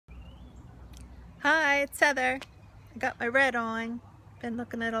Hi, it's Heather. I got my red on. Been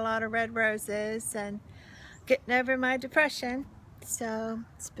looking at a lot of red roses and getting over my depression. So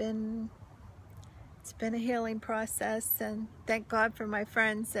it's been a healing process, and thank God for my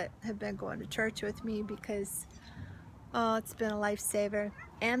friends that have been going to church with me because it's been a lifesaver.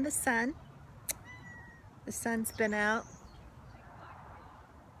 And the sun. The sun's been out.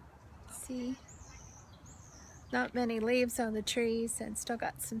 See? Not many leaves on the trees and still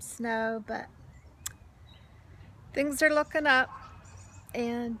got some snow, but things are looking up.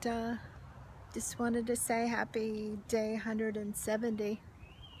 And just wanted to say happy day 170.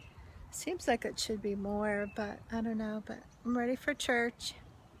 Seems like it should be more, but I don't know. But I'm ready for church,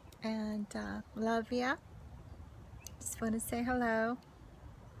 and love ya. Just want to say hello.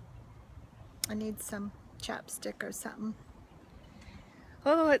 I need some chapstick or something.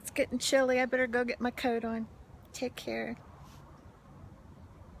 Oh, it's getting chilly. I better go get my coat on. Take care.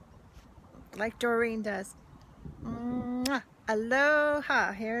 Like Doreen does. Mwah.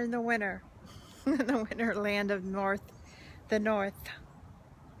 Aloha here in the winter. In the winter land of the North.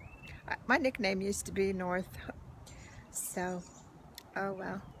 My nickname used to be North. So, oh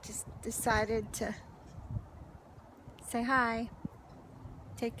well. Just decided to say hi.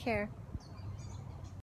 Take care.